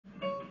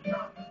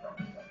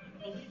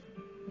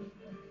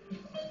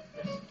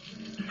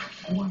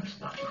Who wants to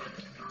start?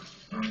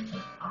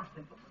 I'll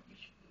think of what you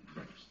should do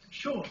next.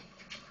 Sure.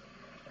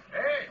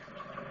 Hey,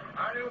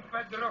 are you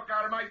Pedro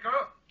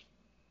Carmichael?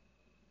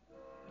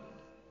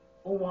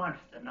 Who wants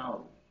to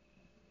know?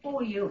 Who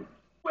are you?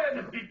 We're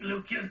the people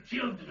who kill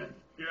children.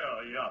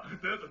 Yeah.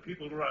 They're the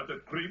people who are at the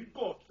cream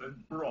courts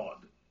and broad.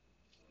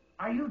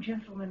 Are you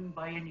gentlemen,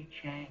 by any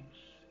chance,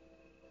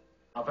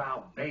 of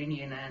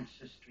Albanian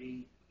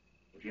ancestry,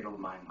 if you don't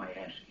mind my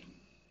asking?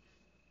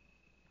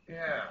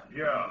 Yeah.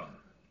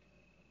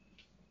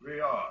 We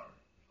are.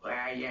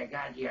 Well, you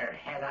got your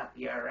head up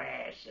your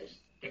asses,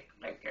 dick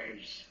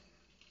lickers.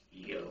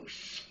 You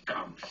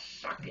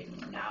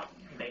skunk-sucking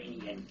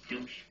Albanian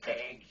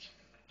douchebags.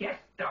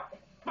 Get the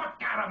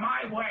fuck out of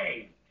my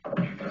way!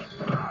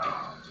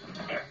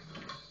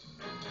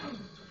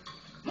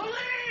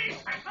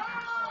 Police!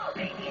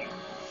 Albanian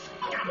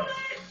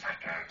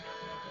scum-sucker!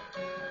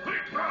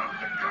 Quick, Rob,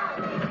 go!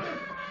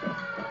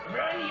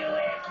 Run, you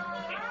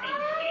ass-kissing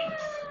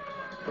pigs!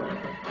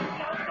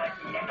 No good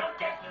nickel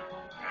dick!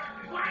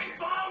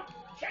 Wine-balled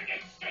chicken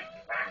stick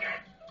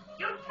bracket!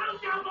 You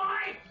two-do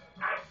boy!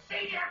 I've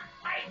seen your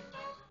face!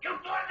 You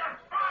blew the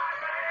bar,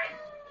 man!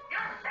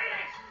 You're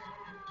finished!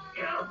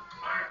 You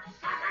fart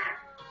sucker!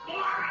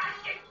 Moron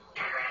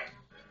degenerate!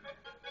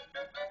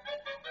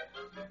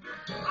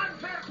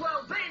 Unfair to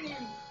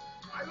Albanians.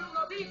 I will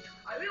not eat,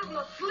 I will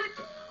not sleep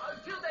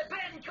until they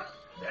ban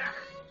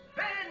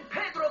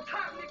Pedro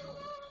Carmichael.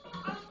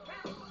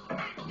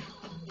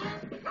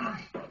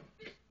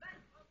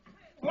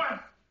 What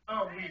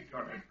are we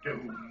gonna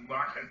do,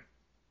 Martin?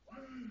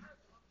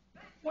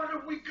 What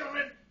are we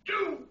gonna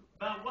do?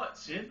 About what,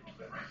 Sid?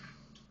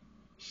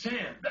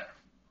 Sam.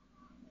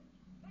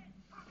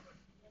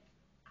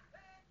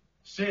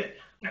 Sid.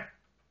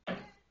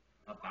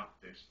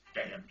 About this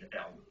damned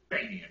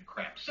Albanian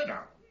crap. Sit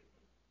down.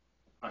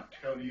 I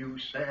tell you,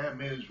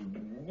 Sam is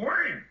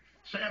winning.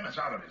 Sam is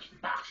out of his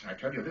box. And I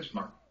tell you this,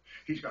 Mark,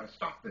 he's got to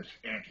stop this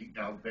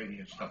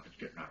anti-Albanian stuff that's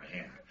getting out of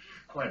hand.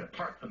 Quite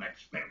apart from that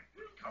spam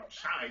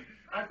outside,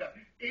 I've got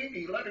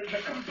 80 letters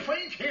of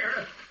complaint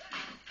here.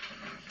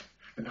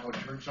 And now it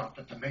turns out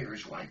that the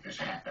mayor's wife is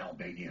half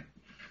Albanian.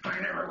 I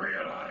never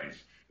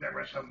realized there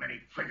were so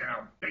many friggin'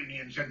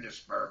 Albanians in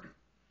this burg.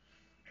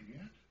 And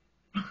yet,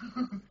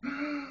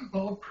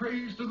 all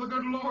praise to the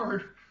good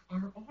Lord,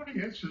 our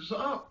audience is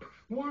up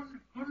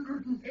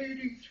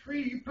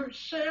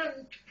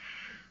 183%.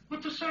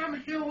 What the Sam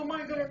Hill am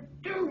I going to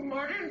do,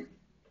 Martin?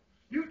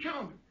 You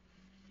tell me.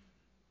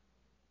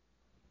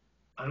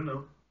 I don't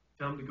know.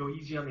 Tell him to go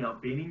easy on the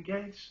Albanian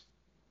gangs?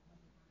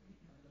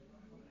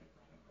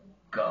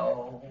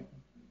 Go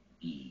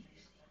easy.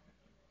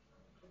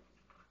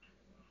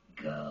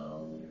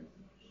 Go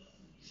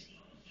easy.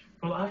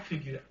 Well, I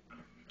figured...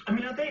 I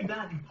mean, are they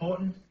that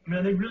important? I mean,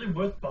 are they really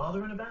worth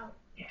bothering about?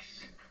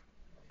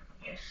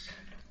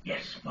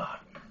 Yes,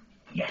 Martin.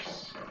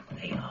 Yes,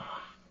 they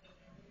are.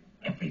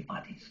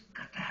 Everybody's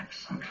got to have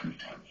something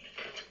to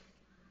eat.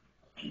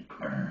 It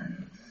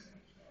burns.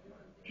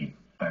 It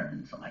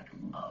burns like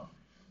love.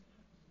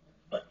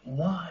 But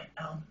why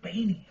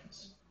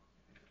Albanians?